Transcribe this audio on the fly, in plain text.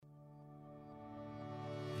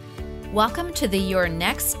Welcome to the Your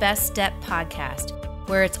Next Best Step podcast,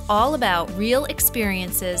 where it's all about real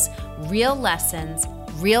experiences, real lessons,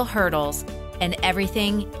 real hurdles, and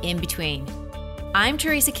everything in between. I'm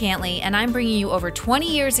Teresa Cantley, and I'm bringing you over 20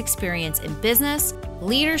 years experience in business,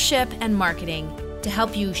 leadership, and marketing to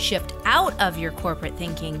help you shift out of your corporate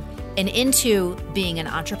thinking and into being an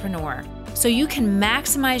entrepreneur so you can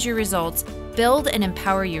maximize your results, build and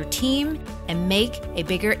empower your team, and make a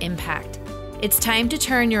bigger impact. It's time to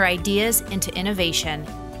turn your ideas into innovation,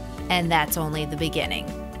 and that's only the beginning.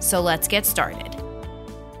 So let's get started.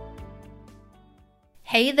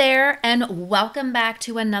 Hey there, and welcome back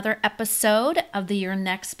to another episode of the Your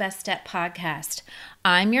Next Best Step podcast.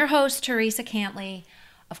 I'm your host, Teresa Cantley.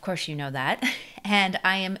 Of course, you know that. And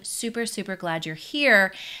I am super glad you're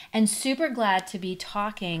here and super glad to be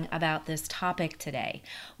talking about this topic today,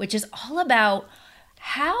 which is all about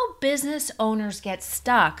how business owners get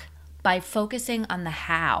stuck by focusing on the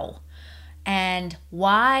how, and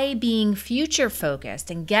why being future focused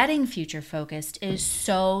and getting future focused is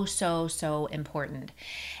so important.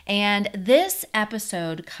 And this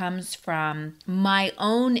episode comes from my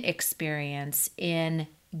own experience in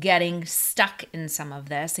getting stuck in some of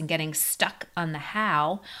this and getting stuck on the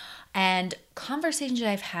how, and conversations that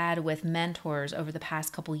I've had with mentors over the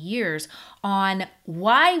past couple years on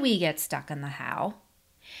why we get stuck on the how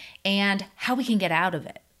and how we can get out of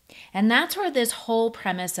it. And that's where this whole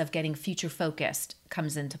premise of getting future focused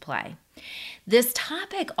comes into play. This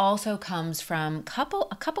topic also comes from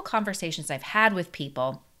a couple conversations I've had with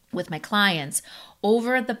people, with my clients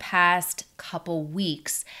over the past couple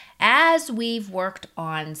weeks as we've worked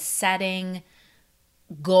on setting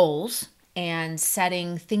goals and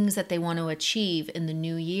setting things that they want to achieve in the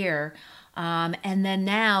new year. And then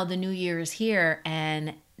now the new year is here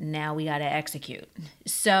and now we got to execute.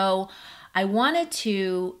 So I wanted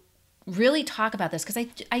to really talk about this because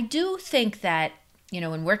I do think that,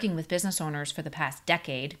 in working with business owners for the past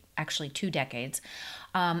decade, actually 2 decades,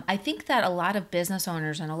 I think that a lot of business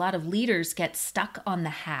owners and a lot of leaders get stuck on the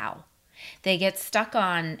how. They get stuck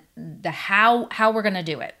on the how we're going to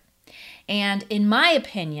do it. And in my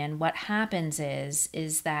opinion, what happens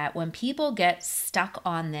is that when people get stuck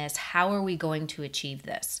on this, how are we going to achieve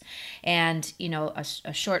this? And,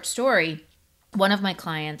 a short story, one of my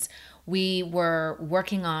clients, we were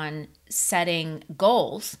working on setting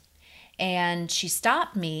goals, and she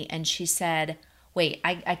stopped me and she said, wait,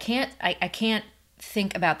 I can't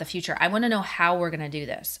think about the future. I want to know how we're going to do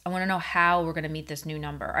this. I want to know how we're going to meet this new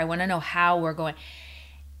number. I want to know how we're going,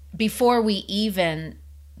 before we even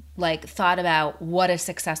thought about what a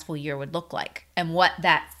successful year would look like and what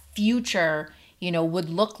that future, would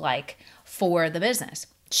look like for the business.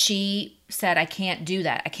 She said, I can't do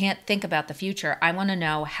that. I can't think about the future. I want to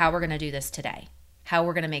know how we're going to do this today, how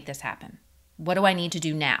we're going to make this happen. What do I need to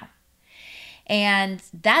do now? And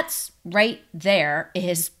that's right there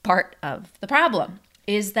is part of the problem,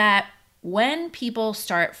 is that when people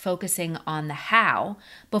start focusing on the how,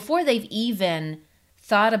 before they've even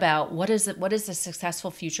thought about what does a successful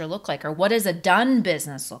future look like, or what does a done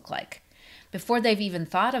business look like, before they've even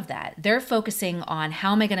thought of that, they're focusing on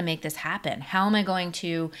how am I going to make this happen? How am I going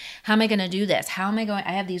to do this? I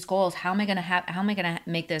have these goals. How am I going to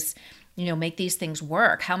make this, make these things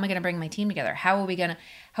work? How am I going to bring my team together? How are we going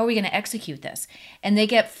to execute this? And they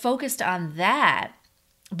get focused on that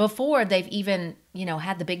before they've even,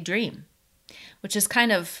 had the big dream, which is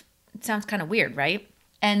it sounds kind of weird, right?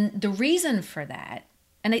 And the reason for that,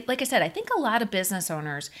 and like I said, I think a lot of business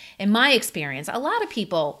owners, in my experience, a lot of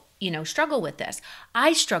people, struggle with this.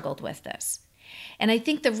 I struggled with this. And I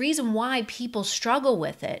think the reason why people struggle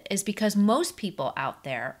with it is because most people out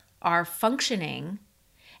there are functioning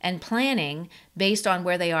and planning based on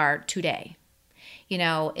where they are today.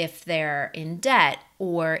 If they're in debt,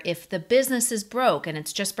 or if the business is broke and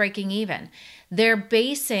it's just breaking even, they're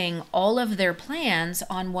basing all of their plans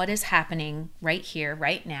on what is happening right here,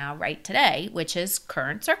 right now, right today, which is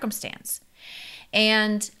current circumstance.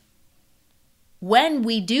 And when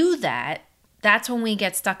we do that, that's when we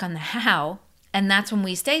get stuck on the how, and that's when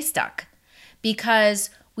we stay stuck, because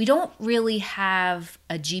we don't really have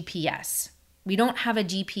a GPS. We don't have a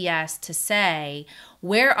GPS to say,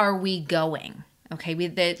 where are we going? Okay,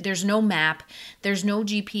 there's no map, there's no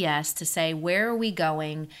GPS to say, where are we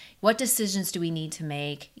going? What decisions do we need to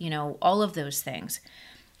make? All of those things.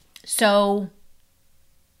 So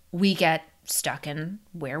we get stuck in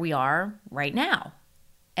where we are right now.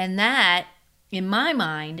 And that, in my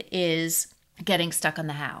mind, is getting stuck on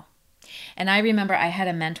the how. And I remember I had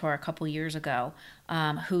a mentor a couple years ago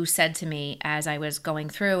who said to me as I was going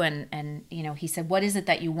through and he said, what is it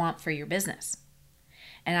that you want for your business?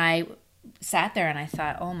 And I sat there and I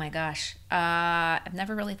thought, oh my gosh, I've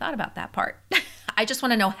never really thought about that part. I just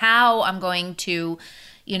want to know how I'm going to,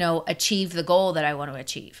 achieve the goal that I want to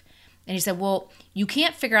achieve. And he said, well, you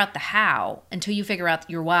can't figure out the how until you figure out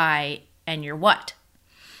your why and your what.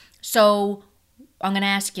 So I'm going to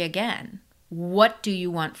ask you again, what do you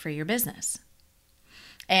want for your business?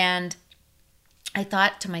 And I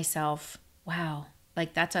thought to myself, wow,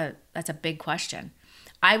 like that's a big question.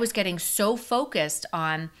 I was getting so focused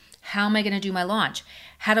on how am I going to do my launch?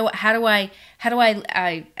 How do I do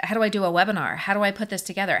a webinar? How do I put this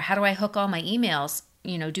together? How do I hook all my emails,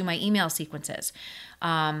 do my email sequences?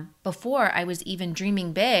 Before I was even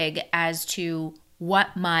dreaming big as to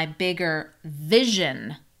what my bigger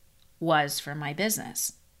vision was for my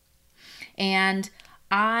business. And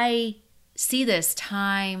I see this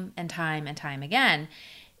time and time and time again,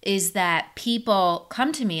 is that people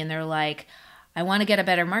come to me and they're like, I want to get a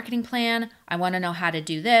better marketing plan. I want to know how to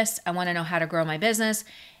do this. I want to know how to grow my business.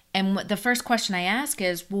 And the first question I ask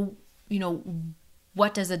is, well,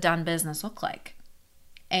 what does a done business look like?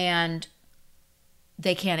 And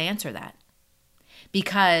they can't answer that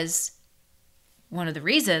because one of the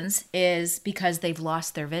reasons is because they've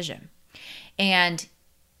lost their vision. And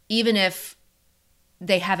even if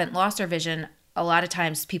they haven't lost their vision, a lot of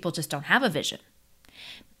times people just don't have a vision.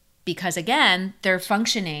 Because again, they're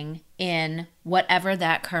functioning in whatever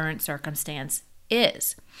that current circumstance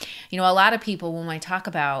is. A lot of people, when I talk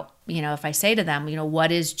about, if I say to them, do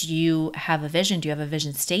you have a vision? Do you have a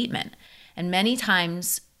vision statement? And many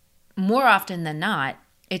times, more often than not,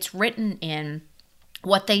 it's written in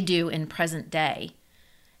what they do in present day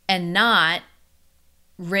and not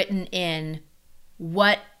written in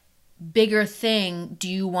what bigger thing do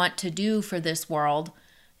you want to do for this world.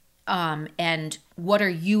 And what are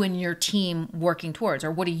you and your team working towards,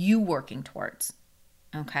 or what are you working towards?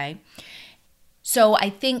 Okay. So I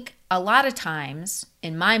think a lot of times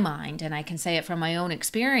in my mind, and I can say it from my own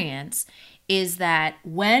experience, is that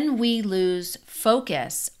when we lose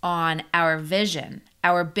focus on our vision,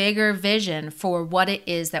 our bigger vision for what it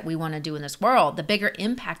is that we want to do in this world, the bigger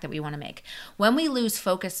impact that we want to make, when we lose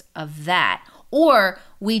focus of that, or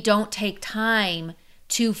we don't take time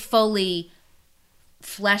to fully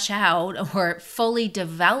flesh out or fully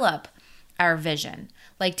develop our vision,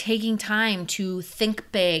 like taking time to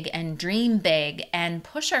think big and dream big and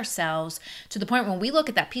push ourselves to the point when we look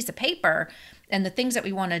at that piece of paper and the things that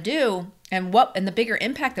we want to do and the bigger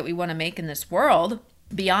impact that we want to make in this world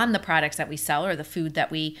beyond the products that we sell or the food that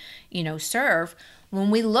we, serve. When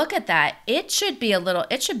we look at that, it should be a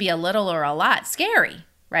little or a lot scary,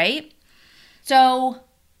 right? So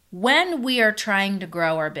when we are trying to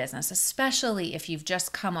grow our business, especially if you've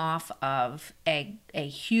just come off of a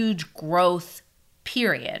huge growth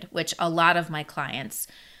period, which a lot of my clients,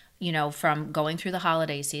 from going through the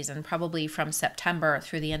holiday season, probably from September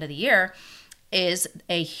through the end of the year, is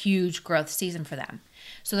a huge growth season for them.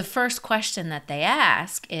 So the first question that they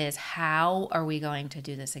ask is, how are we going to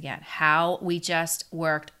do this again? We just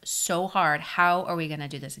worked so hard. How are we going to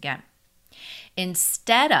do this again?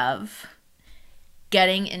 Instead of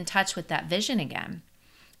getting in touch with that vision again,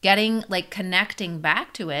 connecting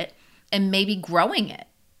back to it and maybe growing it.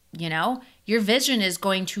 Your vision is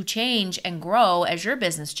going to change and grow as your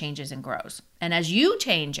business changes and grows. And as you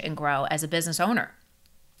change and grow as a business owner,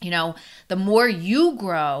 the more you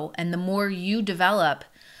grow and the more you develop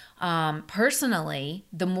personally,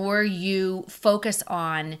 the more you focus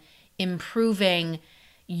on improving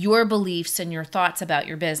your beliefs and your thoughts about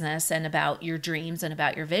your business and about your dreams and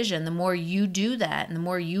about your vision, the more you do that and the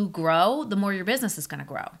more you grow, the more your business is going to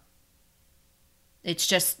grow. It's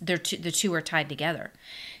just the two are tied together.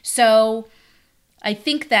 So I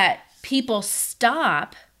think that people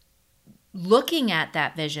stop looking at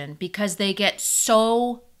that vision because they get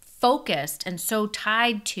so focused and so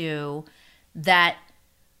tied to that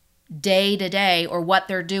day to day or what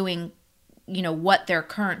they're doing, what their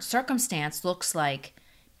current circumstance looks like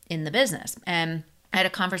in the business. And I had a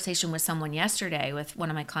conversation with someone yesterday, with one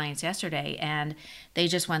of my clients yesterday, and they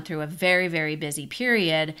just went through a very, very busy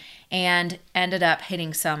period and ended up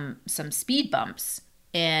hitting some speed bumps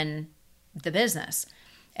in the business.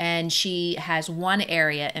 And she has one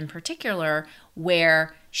area in particular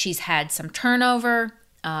where she's had some turnover.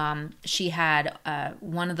 She had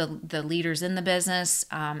one of the leaders in the business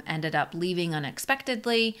ended up leaving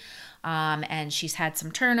unexpectedly. And she's had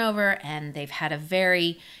some turnover, and they've had a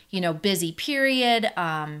very, busy period,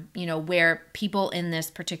 where people in this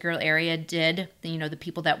particular area the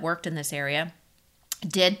people that worked in this area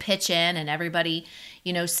did pitch in, and everybody,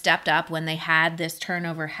 stepped up when they had this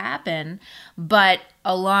turnover happen. But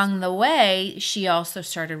along the way, she also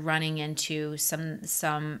started running into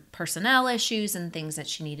some personnel issues and things that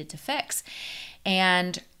she needed to fix.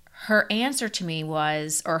 And her answer to me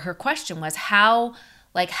was, or her question was, how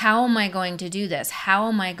am I going to do this? How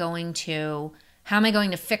am I going to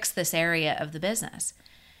fix this area of the business?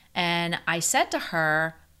 And I said to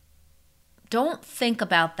her, don't think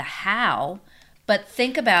about the how, but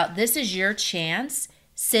think about, this is your chance.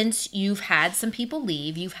 Since you've had some people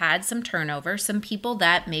leave, you've had some turnover, some people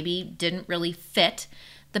that maybe didn't really fit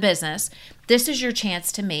the business. This is your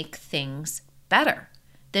chance to make things better.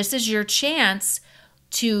 This is your chance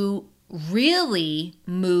to really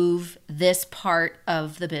move this part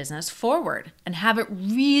of the business forward and have it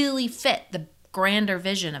really fit the grander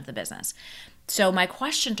vision of the business. So my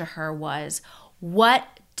question to her was,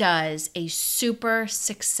 what does a super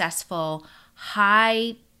successful,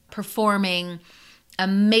 high performing,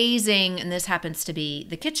 amazing, and this happens to be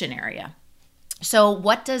the kitchen area. So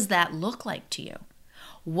what does that look like to you?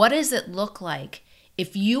 What does it look like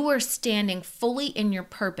if you were standing fully in your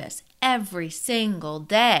purpose every single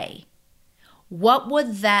day? What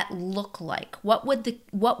would that look like? What would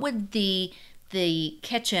the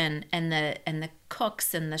kitchen and the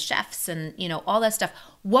cooks and the chefs and all that stuff,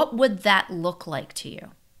 what would that look like to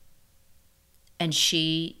you? And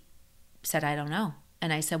she said, I don't know.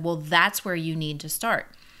 And I said, well, that's where you need to start.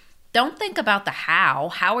 Don't think about the how.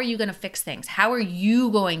 How are you going to fix things? How are you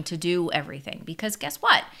going to do everything? Because guess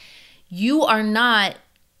what? You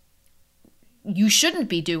shouldn't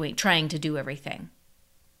be trying to do everything.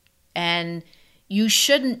 And you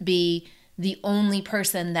shouldn't be the only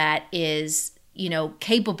person that is,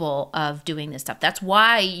 capable of doing this stuff. That's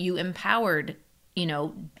why you empowered,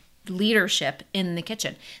 leadership in the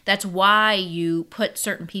kitchen. That's why you put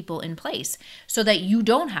certain people in place so that you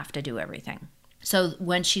don't have to do everything. So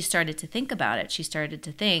when she started to think about it, she started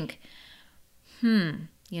to think, you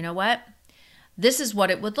know what? This is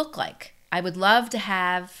what it would look like. I would love to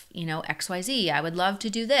have, XYZ. I would love to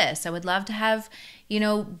do this. I would love to have,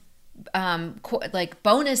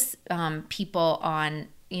 bonus people on,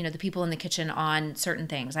 the people in the kitchen on certain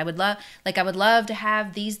things. I would love to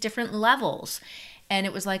have these different levels. And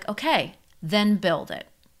it was like, okay, then build it.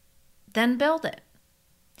 Then build it.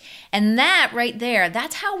 And that right there,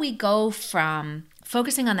 that's how we go from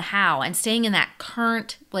focusing on the how and staying in that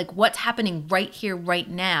current, like what's happening right here, right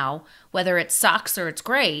now, whether it sucks or it's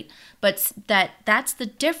great, but that's the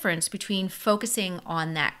difference between focusing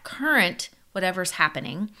on that current, whatever's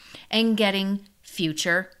happening, and getting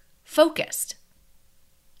future focused.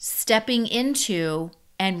 Stepping into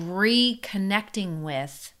and reconnecting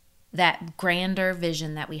with that grander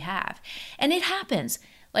vision that we have. And it happens.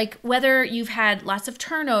 Like whether you've had lots of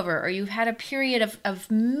turnover or you've had a period of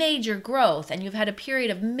major growth and you've had a period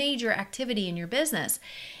of major activity in your business,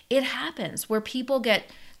 it happens where people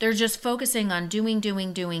they're just focusing on doing,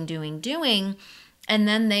 and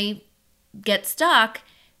then they get stuck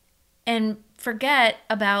and forget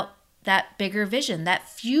about that bigger vision, that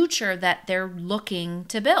future that they're looking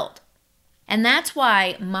to build. And that's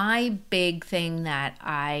why my big thing that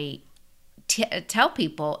I tell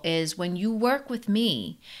people is when you work with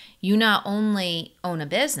me, you not only own a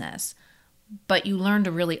business, but you learn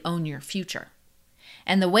to really own your future.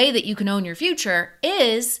 And the way that you can own your future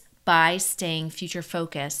is by staying future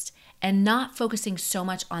focused and not focusing so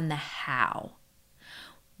much on the how.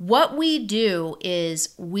 What we do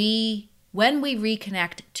is when we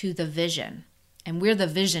reconnect to the vision, and we're the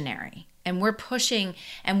visionary, and we're pushing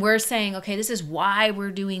and we're saying, okay, this is why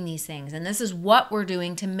we're doing these things. And this is what we're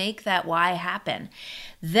doing to make that why happen.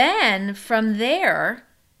 Then from there,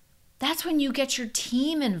 that's when you get your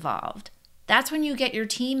team involved. That's when you get your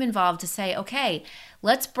team involved to say, okay,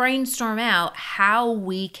 let's brainstorm out how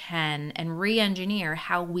we can and re-engineer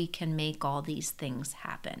how we can make all these things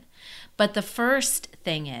happen. But the first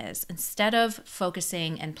thing is, instead of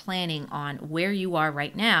focusing and planning on where you are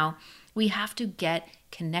right now, we have to get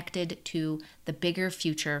connected to the bigger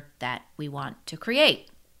future that we want to create.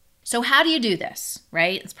 So how do you do this,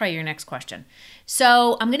 right? It's probably your next question.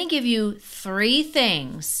 So I'm going to give you 3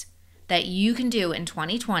 things that you can do in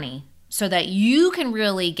 2020 so that you can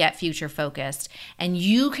really get future focused and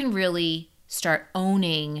you can really start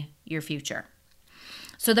owning your future.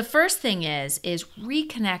 So the first thing is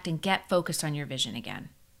reconnect and get focused on your vision again.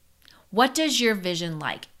 What does your vision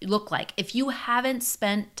look like? If you haven't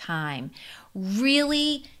spent time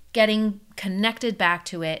really getting connected back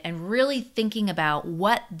to it and really thinking about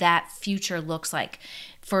what that future looks like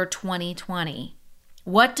for 2020,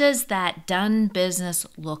 what does that done business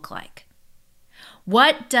look like?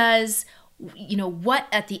 What does what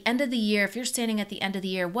at the end of the year, if you're standing at the end of the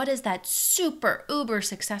year, what does that super uber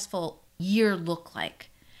successful year look like?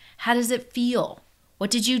 How does it feel?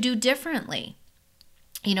 What did you do differently?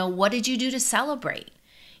 What did you do to celebrate?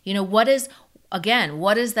 What does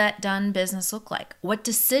that done business look like? What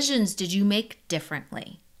decisions did you make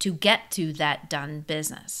differently to get to that done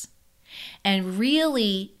business? And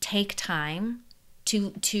really take time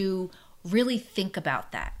to really think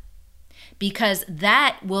about that, because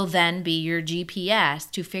that will then be your GPS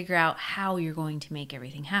to figure out how you're going to make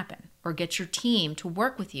everything happen, or get your team to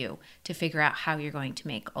work with you to figure out how you're going to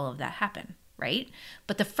make all of that happen, right?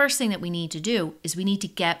 But the first thing that we need to do is we need to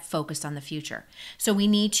get focused on the future. So we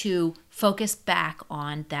need to focus back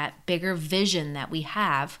on that bigger vision that we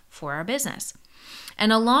have for our business.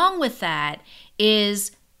 And along with that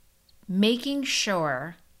is making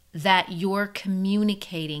sure that you're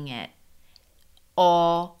communicating it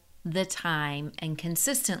all the time and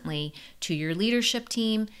consistently to your leadership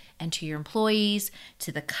team and to your employees,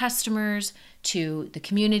 to the customers, to the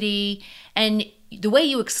community. And the way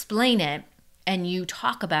you explain it and you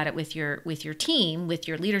talk about it with your team, with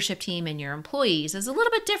your leadership team and your employees, is a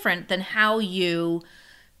little bit different than how you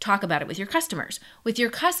talk about it with your customers. With your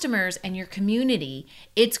customers and your community,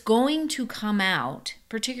 it's going to come out,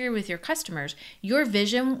 particularly with your customers, your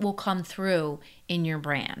vision will come through in your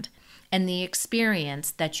brand and the experience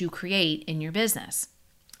that you create in your business.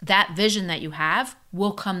 That vision that you have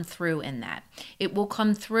will come through in that. It will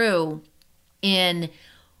come through in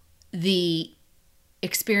the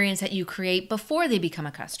experience that you create before they become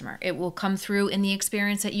a customer. It will come through in the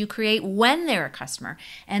experience that you create when they're a customer,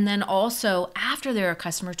 and then also after they're a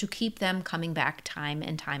customer, to keep them coming back time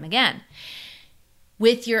and time again.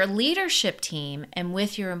 With your leadership team and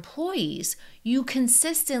with your employees, you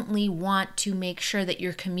consistently want to make sure that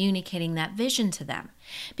you're communicating that vision to them,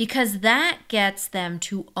 because that gets them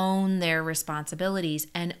to own their responsibilities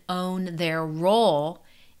and own their role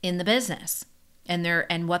in the business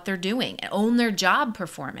and what they're doing, and own their job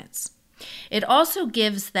performance. It also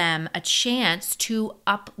gives them a chance to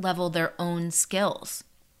up-level their own skills,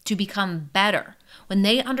 to become better. When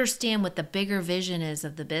they understand what the bigger vision is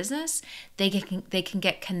of the business, they can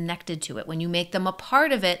get connected to it. When you make them a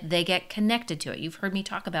part of it, they get connected to it. You've heard me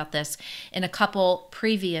talk about this in a couple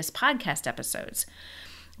previous podcast episodes.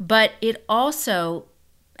 But it also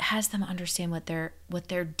has them understand what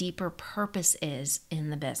their deeper purpose is in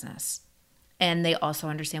the business. And they also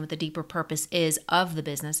understand what the deeper purpose is of the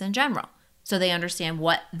business in general. So they understand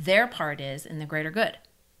what their part is in the greater good.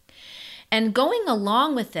 And going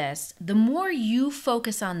along with this, the more you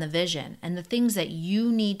focus on the vision and the things that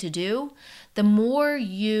you need to do, the more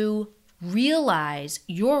you realize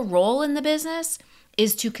your role in the business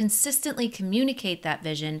is to consistently communicate that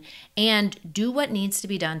vision and do what needs to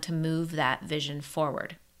be done to move that vision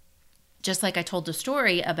forward. Just like I told the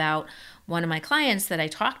story about one of my clients that I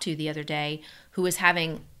talked to the other day who was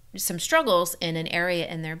having some struggles in an area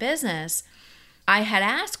in their business, I had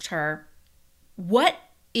asked her, what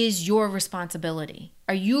is your responsibility?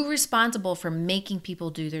 Are you responsible for making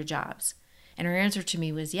people do their jobs? And her answer to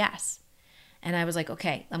me was yes. And I was like,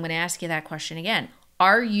 okay, I'm going to ask you that question again.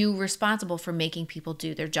 Are you responsible for making people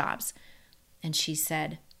do their jobs? And she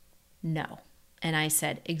said, no. And I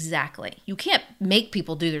said, exactly. You can't make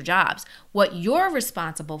people do their jobs. What you're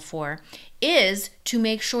responsible for is to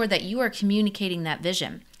make sure that you are communicating that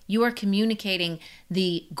vision. You are communicating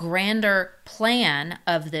the grander plan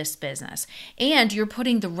of this business, and you're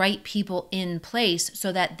putting the right people in place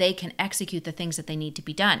so that they can execute the things that they need to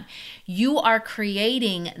be done. You are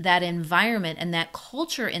creating that environment and that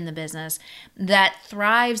culture in the business that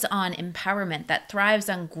thrives on empowerment, that thrives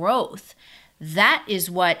on growth. That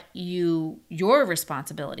is what your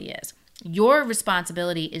responsibility is. Your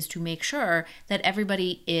responsibility is to make sure that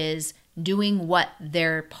everybody is doing what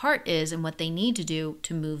their part is and what they need to do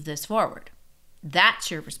to move this forward.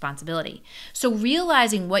 That's your responsibility. So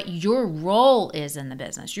realizing what your role is in the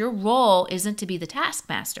business. Your role isn't to be the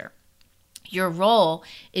taskmaster. Your role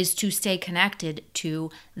is to stay connected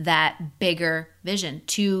to that bigger vision,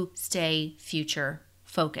 to stay future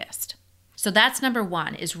focused. So that's number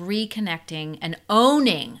one, is reconnecting and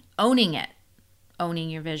owning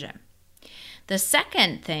your vision. The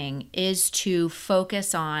second thing is to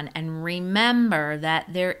focus on and remember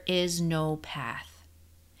that there is no path.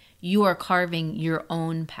 You are carving your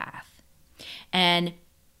own path. And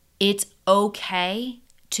it's okay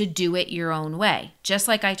to do it your own way. Just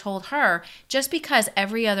like I told her, just because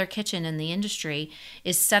every other kitchen in the industry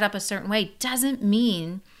is set up a certain way doesn't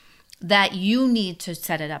mean that you need to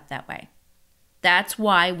set it up that way. That's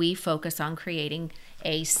why we focus on creating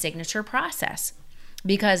a signature process,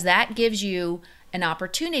 because that gives you an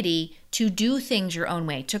opportunity to do things your own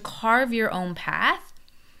way, to carve your own path,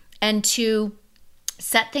 and to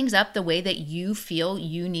set things up the way that you feel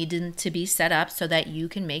you need them to be set up so that you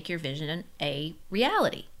can make your vision a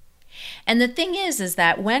reality. And the thing is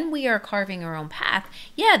that when we are carving our own path,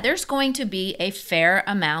 yeah, there's going to be a fair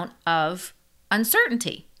amount of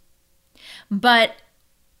uncertainty. But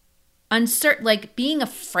like being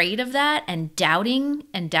afraid of that and doubting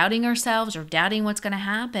ourselves or doubting what's going to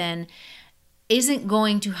happen isn't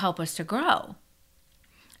going to help us to grow.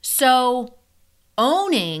 So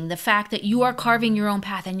owning the fact that you are carving your own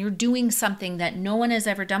path and you're doing something that no one has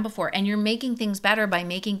ever done before, and you're making things better by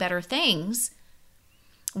making better things,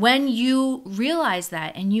 when you realize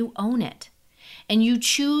that and you own it and you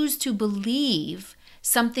choose to believe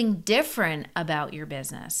something different about your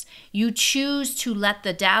business, you choose to let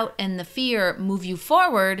the doubt and the fear move you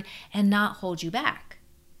forward and not hold you back.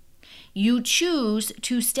 You choose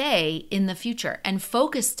to stay in the future and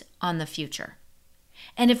focused on the future.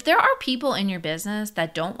 And if there are people in your business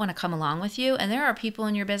that don't want to come along with you, and there are people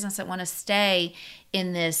in your business that want to stay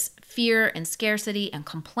in this fear and scarcity and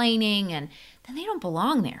complaining, and then they don't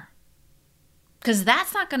belong there. Because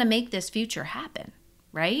that's not going to make this future happen,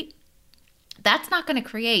 right? That's not going to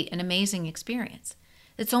create an amazing experience.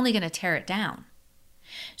 It's only going to tear it down.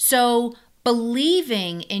 So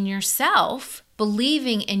believing in yourself,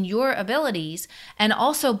 believing in your abilities, and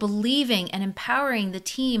also believing and empowering the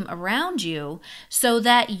team around you so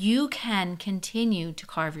that you can continue to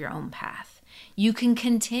carve your own path. You can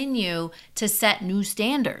continue to set new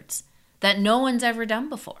standards that no one's ever done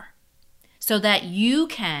before so that you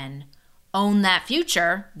can own that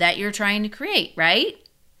future that you're trying to create, right?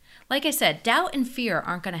 Like I said, doubt and fear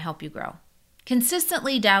aren't going to help you grow.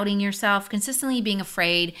 Consistently doubting yourself, consistently being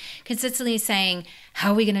afraid, consistently saying,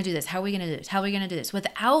 how are we going to do this? How are we going to do this? How are we going to do this?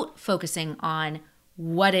 Without focusing on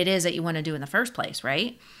what it is that you want to do in the first place,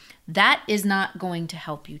 right? That is not going to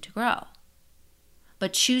help you to grow.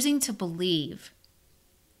 But choosing to believe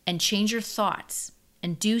and change your thoughts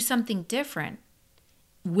and do something different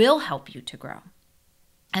will help you to grow.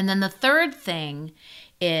 And then the third thing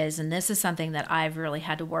is, and this is something that I've really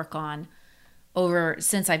had to work on over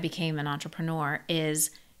since I became an entrepreneur, is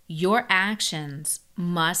your actions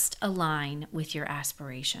must align with your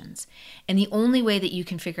aspirations. And the only way that you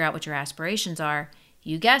can figure out what your aspirations are,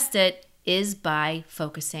 you guessed it, is by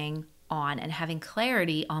focusing on and having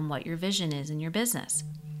clarity on what your vision is in your business.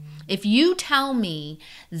 If you tell me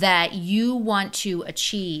that you want to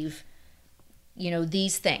achieve,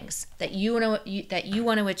 these things, that you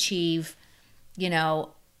want to achieve,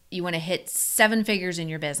 you want to hit 7 figures in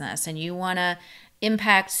your business, and you want to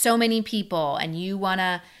impact so many people, and you want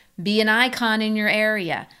to be an icon in your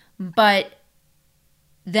area. But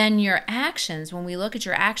then your actions, when we look at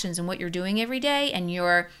your actions and what you're doing every day, and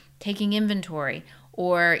you're taking inventory,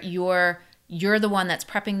 or you're the one that's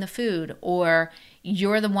prepping the food, or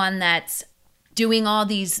you're the one that's doing all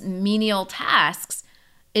these menial tasks,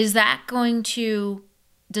 is that going to,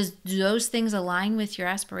 do those things align with your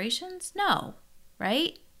aspirations? No,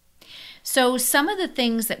 right? So some of the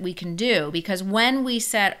things that we can do, because when we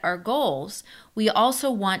set our goals, we also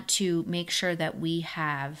want to make sure that we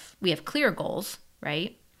have clear goals,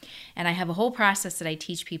 right? And I have a whole process that I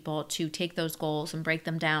teach people to take those goals and break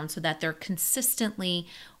them down so that they're consistently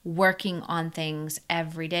working on things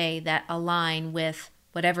every day that align with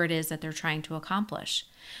whatever it is that they're trying to accomplish.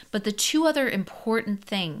 But the 2 other important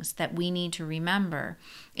things that we need to remember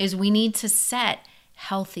is we need to set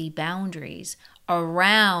healthy boundaries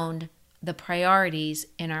around the priorities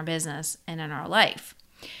in our business and in our life.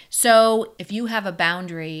 So if you have a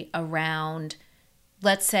boundary around,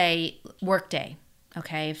 let's say, workday,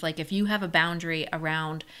 okay? If you have a boundary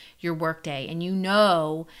around your workday and you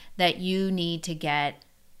know that you need to get,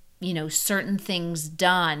 certain things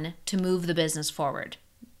done to move the business forward,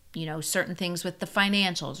 certain things with the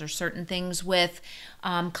financials or certain things with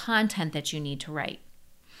content that you need to write.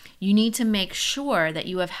 You need to make sure that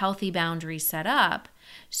you have healthy boundaries set up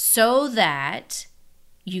so that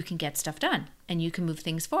you can get stuff done and you can move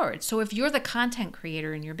things forward. So if you're the content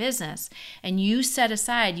creator in your business and you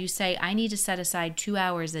say, I need to set aside 2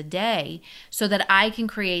 hours a day so that I can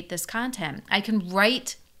create this content. I can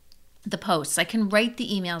write the posts. I can write the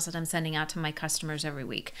emails that I'm sending out to my customers every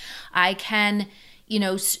week. I can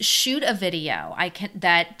shoot a video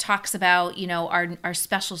that talks about, our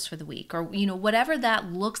specials for the week, or, whatever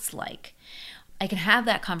that looks like. I can have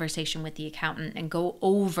that conversation with the accountant and go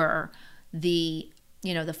over the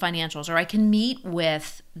financials, or I can meet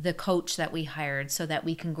with the coach that we hired so that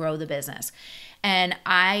we can grow the business. And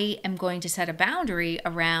I am going to set a boundary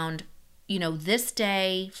around, this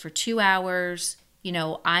day for 2 hours,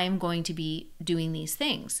 I'm going to be doing these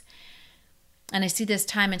things. And I see this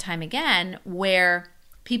time and time again where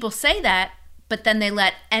people say that, but then they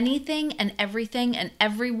let anything and everything and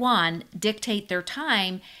everyone dictate their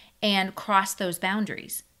time and cross those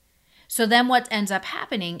boundaries. So then what ends up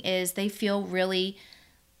happening is they don't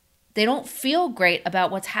feel great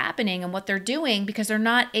about what's happening and what they're doing because they're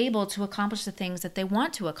not able to accomplish the things that they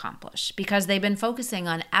want to accomplish because they've been focusing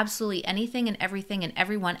on absolutely anything and everything and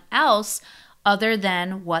everyone else other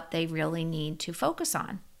than what they really need to focus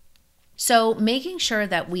on. So making sure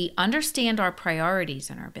that we understand our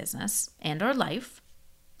priorities in our business and our life.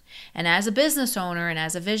 And as a business owner and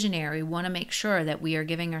as a visionary, we want to make sure that we are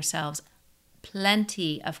giving ourselves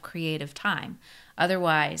plenty of creative time.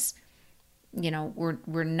 Otherwise,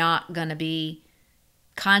 we're not going to be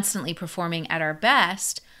constantly performing at our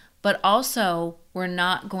best, but also we're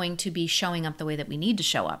not going to be showing up the way that we need to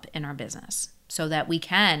show up in our business so that we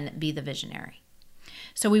can be the visionary.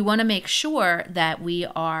 So we want to make sure that we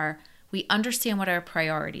understand what our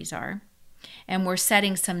priorities are, and we're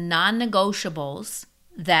setting some non-negotiables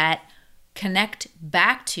that connect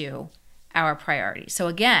back to our priorities. So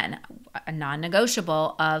again, a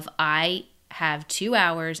non-negotiable of I have 2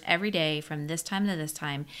 hours every day from this time to this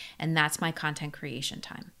time, and that's my content creation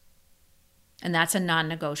time. And that's a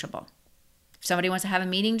non-negotiable. If somebody wants to have a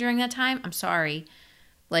meeting during that time, I'm sorry,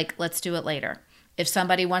 let's do it later. If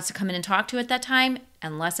somebody wants to come in and talk to you at that time,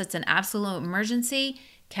 unless it's an absolute emergency,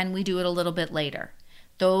 can we do it a little bit later?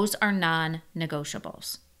 Those are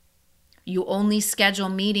non-negotiables. You only schedule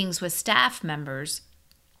meetings with staff members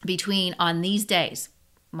on these days,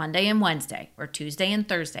 Monday and Wednesday, or Tuesday and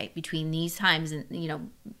Thursday, between these times,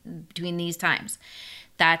 between these times.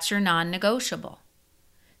 That's your non-negotiable.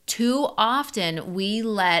 Too often we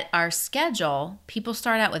let our schedule, people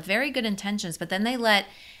start out with very good intentions, but then they let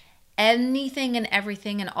anything and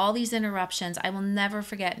everything and all these interruptions. I will never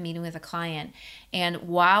forget meeting with a client. And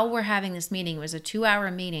while we're having this meeting, it was a 2-hour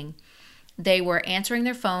meeting, they were answering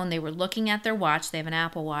their phone. They were looking at their watch. They have an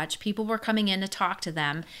Apple Watch. People were coming in to talk to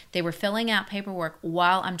them. They were filling out paperwork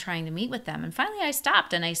while I'm trying to meet with them. And finally I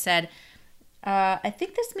stopped and I said, I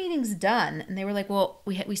think this meeting's done. And they were like, well,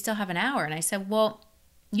 we still have an hour. And I said, well,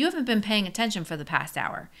 you haven't been paying attention for the past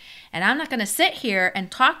hour. And I'm not going to sit here and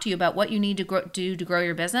talk to you about what you need to do to grow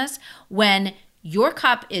your business when your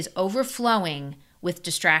cup is overflowing with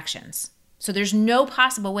distractions. So there's no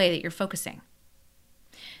possible way that you're focusing.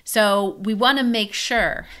 So we want to make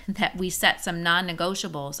sure that we set some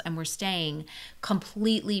non-negotiables and we're staying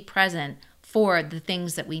completely present for the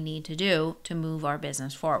things that we need to do to move our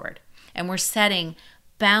business forward. And we're setting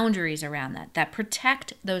boundaries around that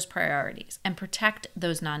protect those priorities and protect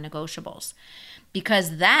those non-negotiables,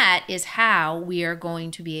 because that is how we are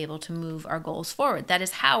going to be able to move our goals forward. That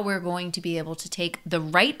is how we're going to be able to take the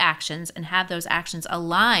right actions and have those actions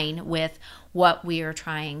align with what we are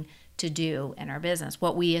trying to do in our business,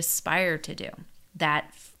 what we aspire to do,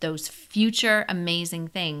 those future amazing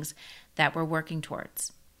things that we're working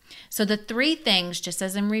towards. So the 3 things, just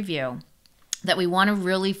as in review, that we want to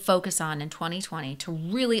really focus on in 2020 to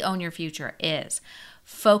really own your future is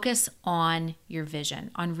focus on your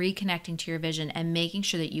vision, on reconnecting to your vision and making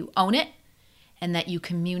sure that you own it and that you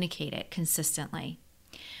communicate it consistently.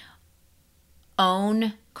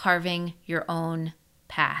 Own carving your own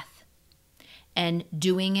path and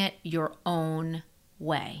doing it your own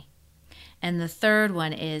way. And the third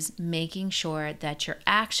one is making sure that your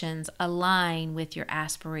actions align with your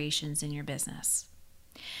aspirations in your business.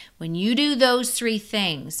 When you do those 3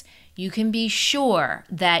 things, you can be sure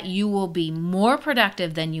that you will be more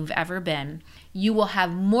productive than you've ever been. You will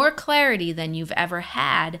have more clarity than you've ever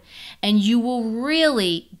had, and you will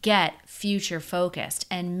really get future focused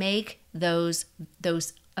and make those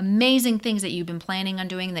amazing things that you've been planning on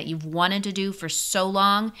doing, that you've wanted to do for so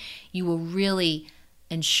long. You will really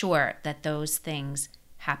ensure that those things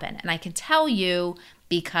happen. And I can tell you,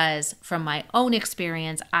 because from my own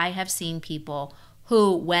experience, I have seen people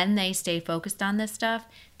who, when they stay focused on this stuff,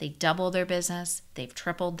 they double their business, they've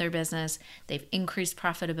tripled their business, they've increased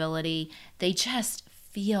profitability, they just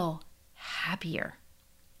feel happier.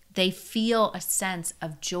 They feel a sense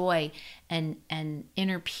of joy and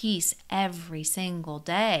inner peace every single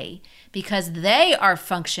day because they are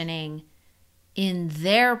functioning in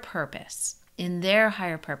their purpose, in their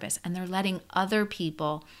higher purpose, and they're letting other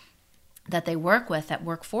people that they work with, that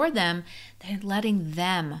work for them, they're letting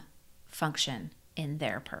them function in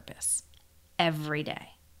their purpose every day.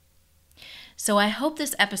 So I hope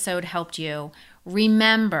this episode helped you.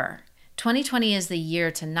 Remember, 2020 is the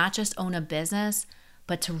year to not just own a business,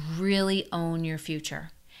 but to really own your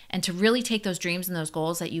future and to really take those dreams and those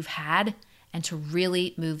goals that you've had and to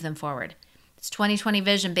really move them forward. It's 2020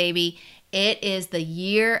 vision, baby. It is the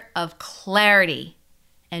year of clarity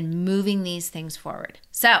and moving these things forward.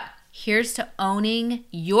 So here's to owning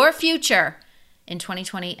your future in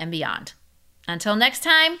 2020 and beyond. Until next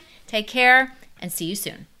time, take care and see you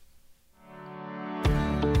soon.